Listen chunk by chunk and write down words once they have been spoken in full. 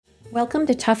Welcome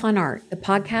to Tough on Art, the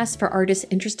podcast for artists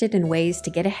interested in ways to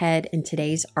get ahead in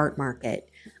today's art market.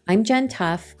 I'm Jen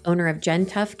Tuff, owner of Jen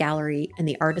Tuff Gallery and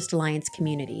the Artist Alliance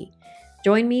community.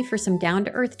 Join me for some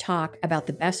down-to-earth talk about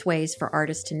the best ways for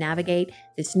artists to navigate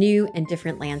this new and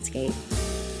different landscape.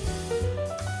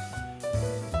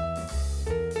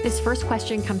 This first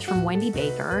question comes from Wendy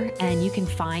Baker, and you can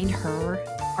find her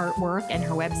artwork and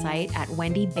her website at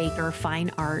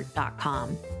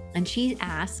wendybakerfineart.com. And she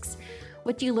asks,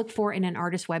 what do you look for in an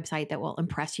artist website that will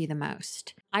impress you the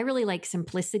most? I really like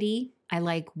simplicity. I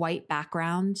like white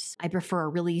backgrounds. I prefer a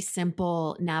really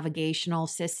simple navigational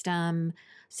system,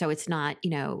 so it's not,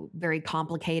 very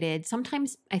complicated.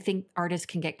 Sometimes I think artists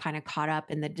can get kind of caught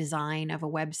up in the design of a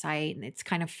website, and it's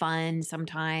kind of fun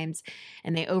sometimes,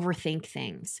 and they overthink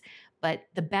things. But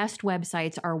the best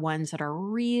websites are ones that are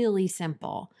really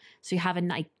simple. So you have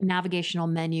a navigational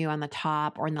menu on the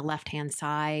top or on the left-hand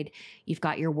side. You've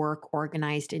got your work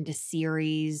organized into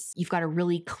series. You've got a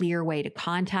really clear way to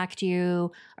contact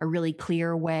you, a really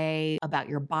clear way about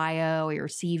your bio, your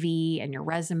CV, and your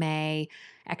resume,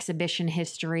 exhibition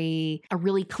history, a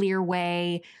really clear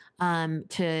way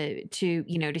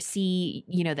to see,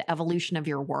 the evolution of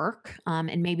your work.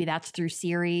 And maybe that's through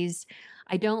series.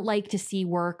 I don't like to see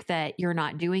work that you're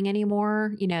not doing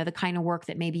anymore, the kind of work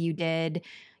that maybe you did,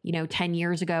 10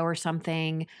 years ago or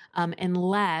something,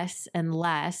 unless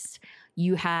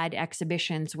you had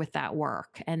exhibitions with that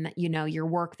work and, your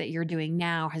work that you're doing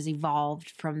now has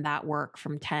evolved from that work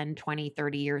from 10, 20,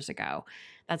 30 years ago.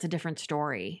 That's a different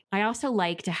story. I also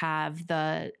like to have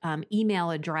the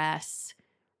email address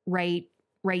right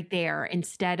there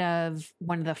instead of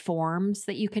one of the forms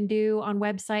that you can do on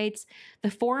websites. The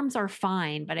forms are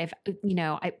fine, but I've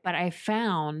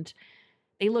found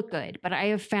they look good, but I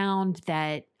have found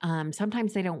that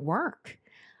sometimes they don't work.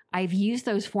 I've used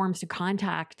those forms to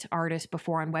contact artists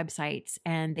before on websites,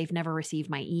 and they've never received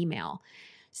my email.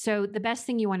 So the best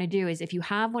thing you want to do is if you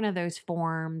have one of those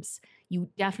forms, you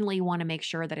definitely want to make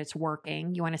sure that it's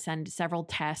working. You want to send several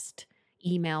test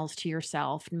emails to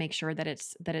yourself and make sure that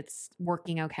it's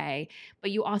working okay. But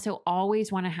you also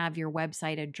always want to have your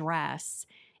website address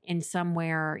in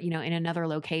somewhere, in another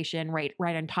location, right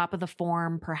on top of the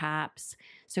form, perhaps,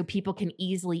 so people can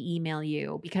easily email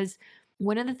you. Because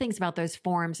one of the things about those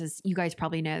forms is, you guys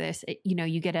probably know this,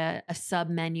 you get a sub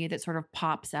menu that sort of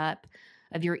pops up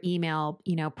of your email,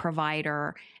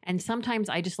 provider. And sometimes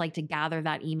I just like to gather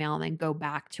that email and then go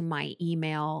back to my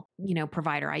email,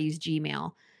 provider. I use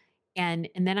Gmail. And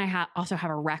then I also have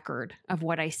a record of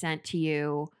what I sent to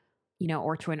you,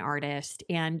 or to an artist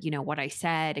and, what I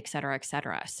said, et cetera, et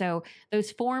cetera. So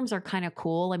those forms are kind of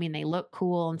cool. I mean, they look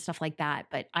cool and stuff like that,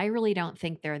 but I really don't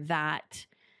think they're that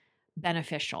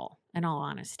beneficial, in all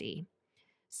honesty.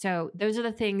 So those are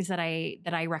the things that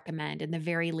I recommend in the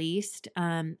very least.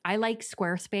 I like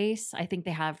Squarespace. I think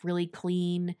they have really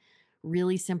clean,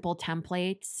 really simple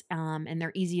templates, and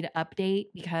they're easy to update,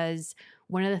 because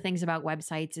one of the things about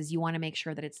websites is you want to make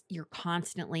sure that you're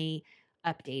constantly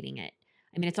updating it.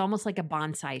 I mean, it's almost like a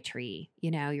bonsai tree.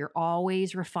 You're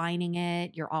always refining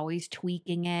it. You're always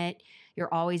tweaking it.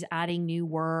 You're always adding new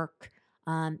work,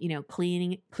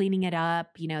 cleaning it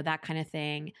up, that kind of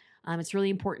thing. It's really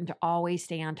important to always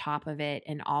stay on top of it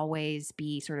and always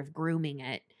be sort of grooming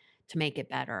it to make it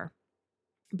better.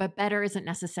 But better isn't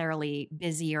necessarily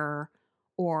busier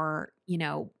or,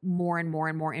 more and more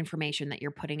and more information that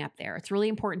you're putting up there. It's really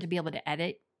important to be able to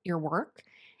edit your work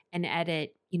and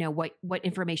edit, what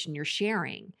information you're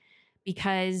sharing,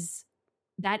 because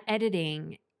that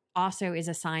editing also is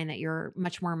a sign that you're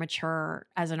much more mature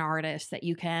as an artist, that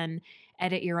you can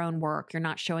edit your own work. You're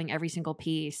not showing every single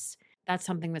piece. That's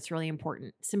something that's really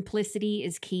important. Simplicity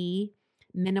is key.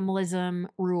 Minimalism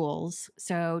rules.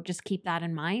 So just keep that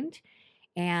in mind.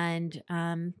 And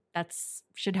that's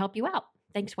should help you out.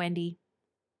 Thanks, Wendy.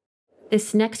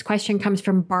 This next question comes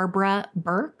from Barbara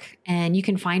Burke, and you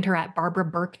can find her at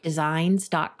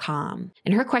barbaraburkedesigns.com.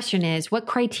 And her question is, what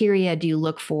criteria do you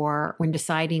look for when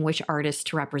deciding which artists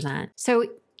to represent? So,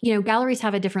 galleries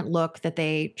have a different look that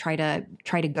they try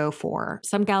to go for.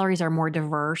 Some galleries are more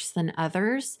diverse than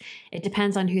others. It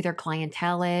depends on who their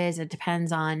clientele is. It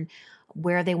depends on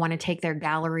where they want to take their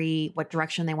gallery, what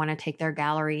direction they want to take their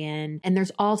gallery in. And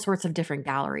there's all sorts of different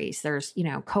galleries. There's,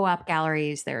 co-op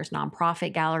galleries, there's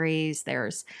nonprofit galleries,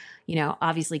 there's,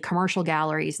 obviously commercial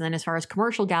galleries. And then as far as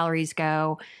commercial galleries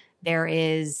go, there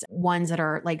is ones that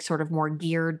are like sort of more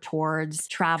geared towards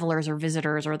travelers or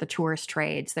visitors or the tourist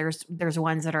trades. There's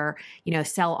ones that are,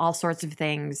 sell all sorts of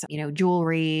things,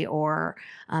 jewelry or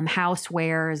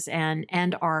housewares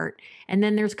and art. And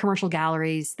then there's commercial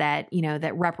galleries that,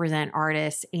 that represent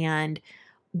artists and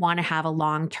want to have a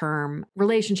long-term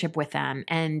relationship with them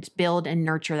and build and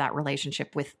nurture that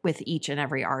relationship with each and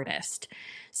every artist.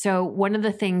 So one of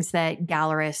the things that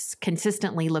gallerists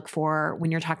consistently look for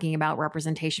when you're talking about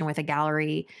representation with a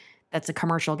gallery that's a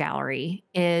commercial gallery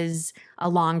is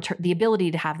the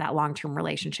ability to have that long-term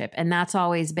relationship. And that's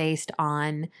always based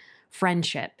on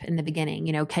friendship in the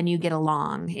beginning. Can you get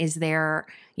along? Is there,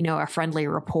 a friendly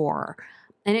rapport?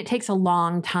 And it takes a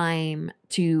long time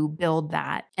to build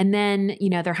that. And then,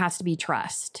 there has to be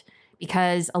trust,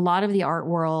 because a lot of the art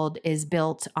world is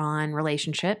built on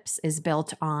relationships, is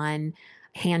built on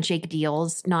handshake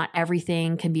deals. Not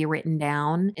everything can be written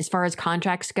down. As far as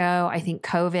contracts go, I think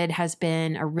COVID has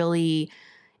been a really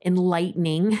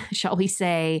enlightening, shall we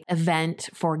say, event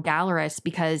for gallerists,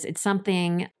 because it's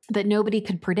something that nobody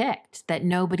could predict, that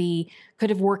nobody could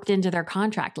have worked into their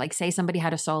contract. Like, say somebody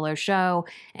had a solo show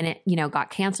and it, got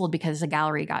canceled because the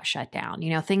gallery got shut down,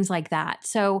 things like that.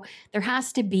 So there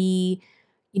has to be,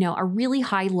 a really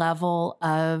high level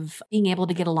of being able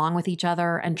to get along with each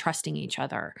other and trusting each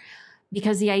other.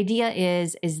 Because the idea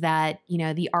is that,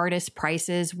 the artist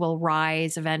prices will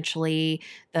rise eventually.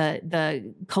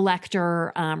 The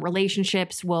collector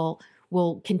relationships will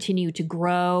continue to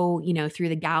grow, through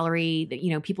the gallery,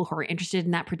 people who are interested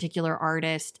in that particular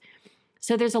artist.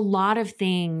 So there's a lot of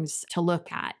things to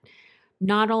look at.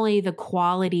 Not only the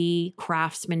quality,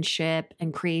 craftsmanship,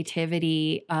 and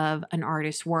creativity of an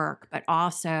artist's work, but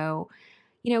also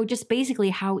just basically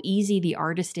how easy the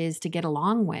artist is to get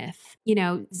along with.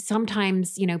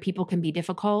 Sometimes, people can be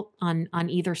difficult on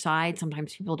either side.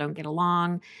 Sometimes people don't get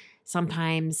along.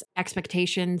 Sometimes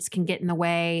expectations can get in the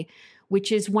way,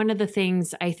 which is one of the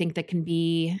things I think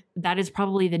that is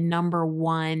probably the number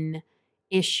one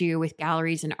issue with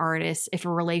galleries and artists. If a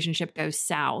relationship goes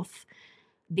south,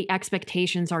 the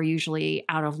expectations are usually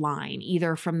out of line,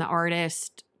 either from the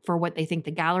artist for what they think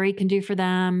the gallery can do for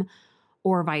them,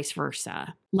 or vice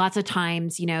versa. Lots of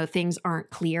times, things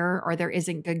aren't clear or there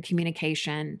isn't good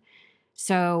communication.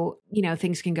 So,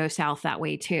 things can go south that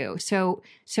way too. So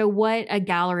what a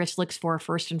gallerist looks for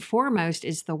first and foremost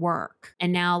is the work.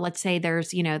 And now let's say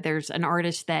there's an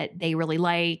artist that they really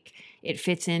like. It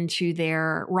fits into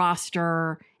their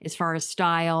roster as far as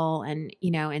style and,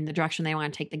 in the direction they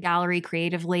want to take the gallery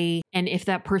creatively. And if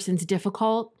that person's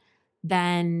difficult,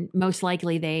 then most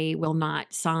likely they will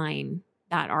not sign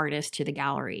that artist to the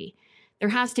gallery. There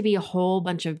has to be a whole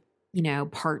bunch of,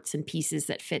 parts and pieces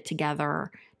that fit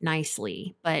together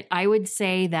nicely. But I would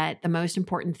say that the most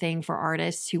important thing for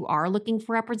artists who are looking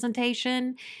for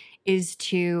representation is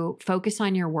to focus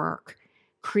on your work,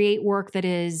 create work that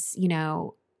is,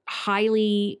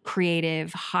 highly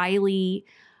creative, highly,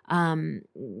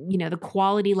 the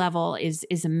quality level is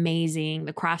amazing.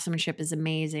 The craftsmanship is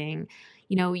amazing.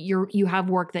 You have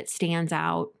work that stands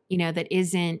out, that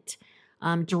isn't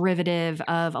derivative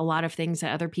of a lot of things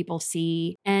that other people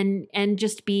see, and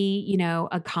just be,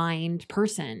 a kind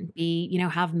person,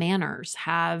 have manners,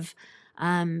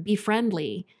 be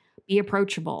friendly, be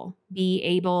approachable, be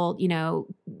able,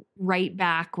 write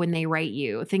back when they write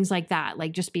you, things like that.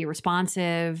 Like, just be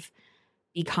responsive,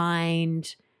 be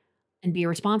kind, and be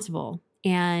responsible.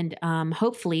 And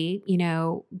hopefully,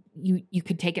 you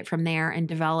could take it from there and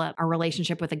develop a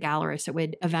relationship with a gallerist that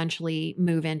would eventually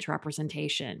move into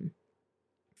representation.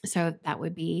 So that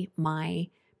would be my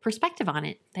perspective on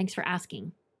it. Thanks for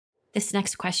asking. This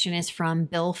next question is from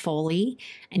Bill Foley,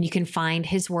 and you can find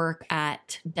his work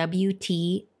at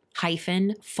wt-foley,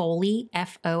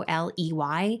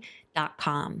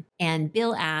 FOLEY.com. And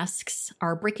Bill asks,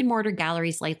 are brick and mortar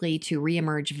galleries likely to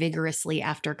reemerge vigorously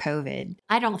after COVID?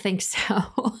 I don't think so.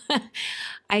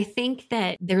 I think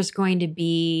that there's going to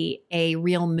be a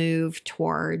real move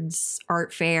towards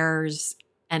art fairs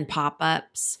and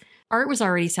pop-ups. Art was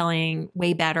already selling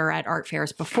way better at art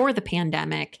fairs before the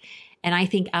pandemic. And I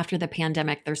think after the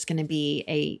pandemic, there's going to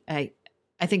be I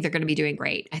think they're going to be doing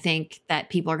great. I think that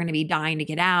people are going to be dying to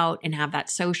get out and have that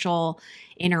social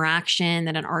interaction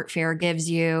that an art fair gives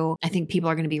you. I think people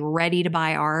are going to be ready to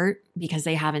buy art because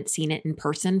they haven't seen it in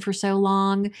person for so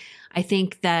long. I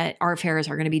think that art fairs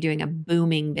are going to be doing a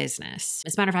booming business.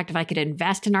 As a matter of fact, if I could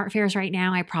invest in art fairs right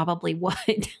now, I probably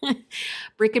would.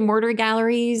 Brick and mortar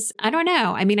galleries, I don't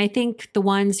know. I mean, I think the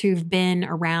ones who've been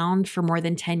around for more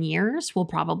than 10 years will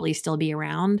probably still be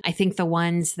around. I think the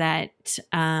ones that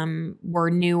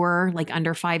were newer, like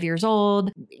under 5 years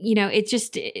old,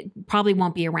 it probably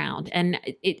won't be around. And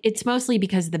it's mostly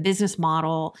because the business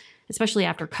model, especially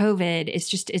after COVID,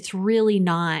 it's really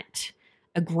not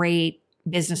a great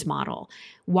business model.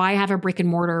 Why have a brick and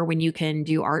mortar when you can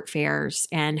do art fairs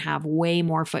and have way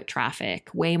more foot traffic,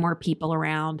 way more people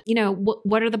around?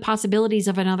 What are the possibilities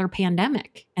of another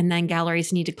pandemic? And then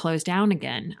galleries need to close down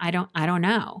again. I don't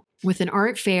know. With an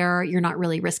art fair, you're not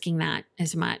really risking that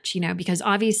as much, because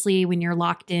obviously when you're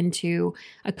locked into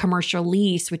a commercial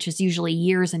lease, which is usually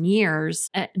years and years,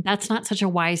 that's not such a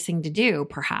wise thing to do,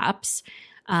 perhaps.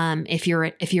 If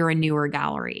you're a newer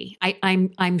gallery,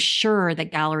 I'm sure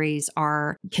that galleries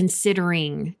are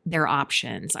considering their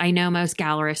options. I know most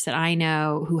gallerists that I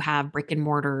know who have brick and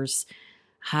mortars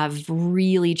have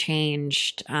really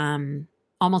changed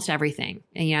almost everything.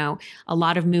 A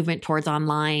lot of movement towards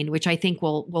online, which I think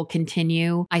will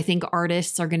continue. I think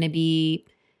artists are going to be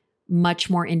much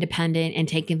more independent and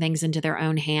taking things into their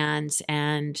own hands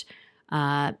and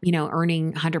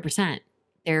earning 100%.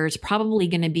 There's probably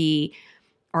going to be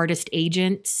artist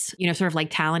agents, sort of like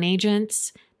talent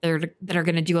agents that are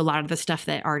going to do a lot of the stuff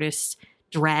that artists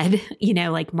dread,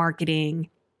 like marketing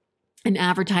and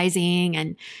advertising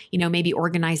and, maybe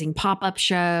organizing pop-up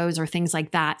shows or things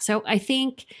like that. So I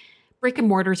think brick and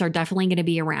mortars are definitely going to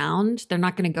be around. They're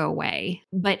not going to go away.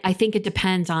 But I think it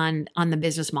depends on the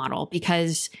business model,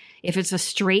 because if it's a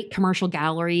straight commercial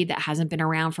gallery that hasn't been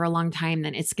around for a long time,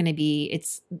 then I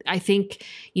think,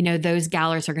 those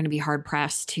galleries are going to be hard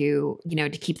pressed to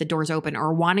keep the doors open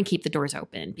or want to keep the doors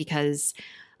open because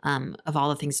of all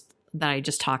the things that I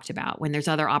just talked about. When there's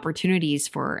other opportunities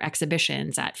for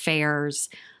exhibitions at fairs,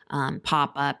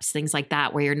 pop-ups, things like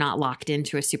that, where you're not locked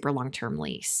into a super long-term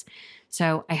lease.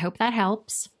 So I hope that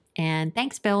helps. And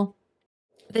thanks, Bill.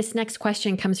 This next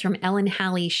question comes from Ellen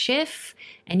Hallie Schiff,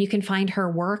 and you can find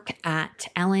her work at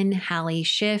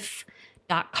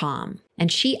ellenhallieschiff.com.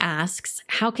 And she asks,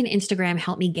 how can Instagram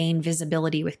help me gain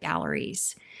visibility with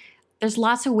galleries? There's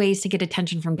lots of ways to get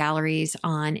attention from galleries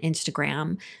on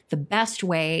Instagram. The best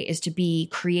way is to be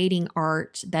creating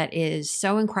art that is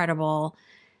so incredible,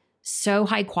 so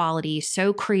high quality,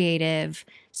 so creative,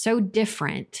 so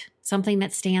different, something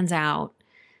that stands out,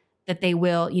 that they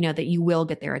will, that you will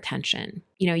get their attention.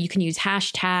 You can use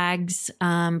hashtags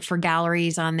for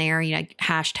galleries on there,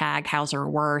 hashtag Hauser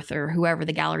Wirth or whoever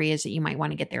the gallery is that you might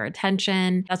want to get their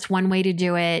attention. That's one way to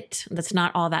do it. That's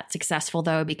not all that successful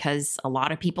though, because a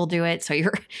lot of people do it. So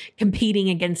you're competing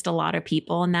against a lot of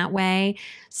people in that way.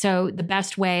 So the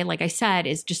best way, like I said,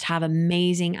 is just have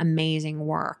amazing, amazing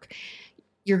work.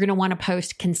 You're going to want to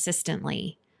post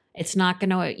consistently. It's not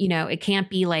going to, it can't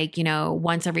be like,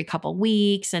 once every couple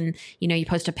weeks and, you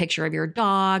post a picture of your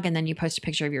dog and then you post a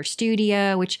picture of your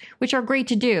studio, which are great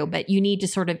to do, but you need to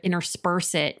sort of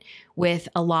intersperse it with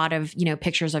a lot of,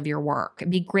 pictures of your work.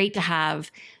 It'd be great to have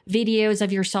videos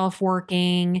of yourself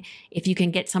working. If you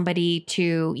can get somebody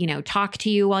to, talk to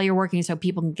you while you're working so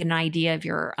people can get an idea of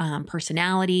your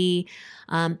personality,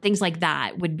 things like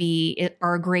that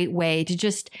are a great way to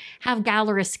just have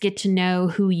gallerists get to know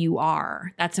who you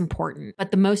are. That's important.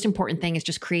 But the most important thing is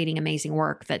just creating amazing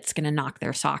work that's going to knock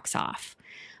their socks off.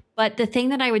 But the thing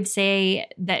that I would say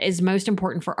that is most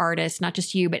important for artists, not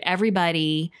just you, but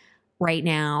everybody right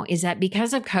now, is that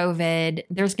because of COVID,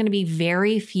 there's going to be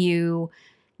very few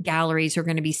galleries who are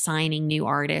going to be signing new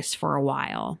artists for a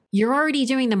while. You're already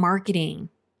doing the marketing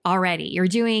already. You're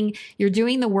doing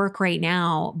the work right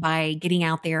now by getting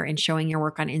out there and showing your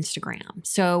work on Instagram.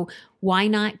 So why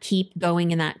not keep going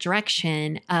in that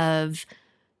direction of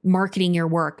marketing your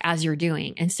work as you're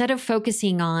doing? Instead of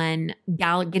focusing on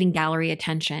getting gallery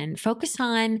attention, focus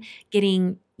on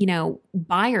getting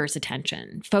buyers'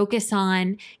 attention, focus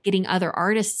on getting other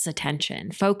artists'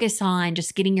 attention, focus on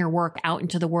just getting your work out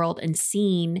into the world and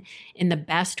seen in the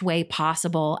best way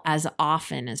possible as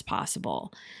often as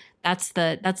possible. That's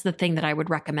the thing that I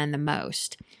would recommend the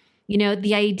most.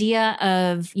 The idea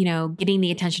of, getting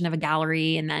the attention of a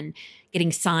gallery and then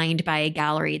getting signed by a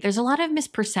gallery, there's a lot of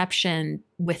misperception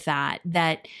with that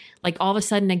like all of a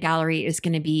sudden a gallery is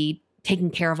going to be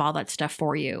taking care of all that stuff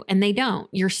for you. And they don't.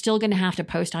 You're still going to have to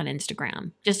post on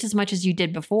Instagram just as much as you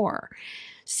did before.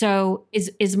 So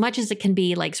as much as it can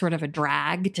be like sort of a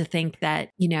drag to think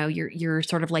that, you're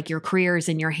sort of like your career is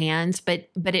in your hands, but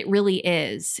it really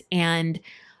is. And,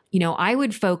 I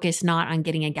would focus not on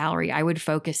getting a gallery. I would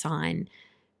focus on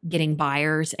getting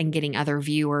buyers and getting other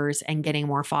viewers and getting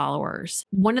more followers.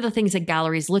 One of the things that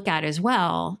galleries look at as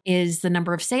well is the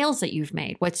number of sales that you've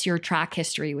made. What's your track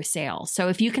history with sales? So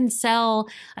if you can sell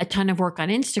a ton of work on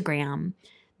Instagram,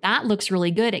 that looks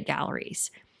really good at galleries,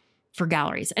 for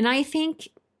galleries. And I think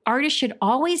artists should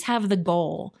always have the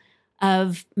goal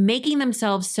of making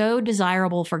themselves so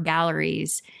desirable for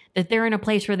galleries that they're in a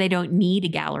place where they don't need a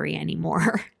gallery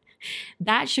anymore.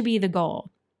 That should be the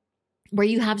goal. where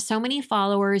you have so many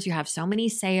followers, you have so many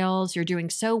sales, you're doing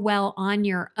so well on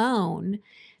your own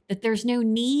that there's no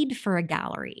need for a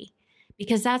gallery.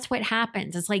 Because that's what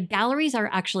happens. It's like galleries are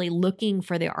actually looking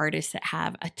for the artists that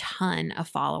have a ton of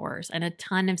followers and a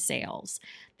ton of sales.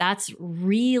 That's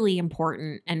really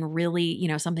important and really,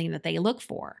 something that they look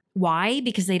for. Why?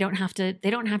 Because they don't have to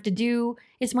do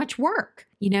as much work.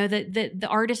 The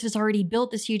artist has already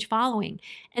built this huge following.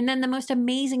 And then the most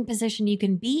amazing position you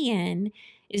can be in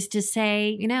is to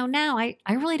say, no, I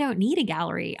really don't need a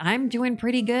gallery. I'm doing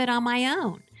pretty good on my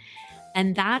own.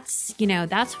 And that's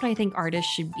what I think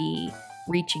artists should be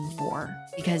reaching for,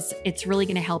 because it's really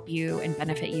going to help you and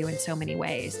benefit you in so many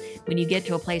ways when you get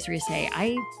to a place where you say,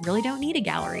 I really don't need a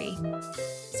gallery.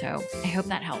 So I hope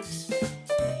that helps.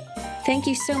 Thank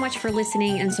you so much for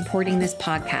listening and supporting this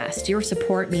podcast. Your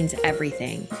support means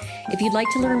everything. If you'd like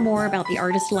to learn more about the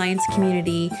Artist Alliance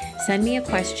community, send me a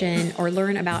question, or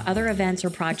learn about other events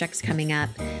or projects coming up,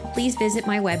 please visit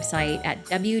my website at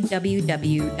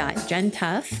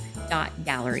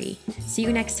www.jentuff.gallery. See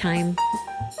you next time.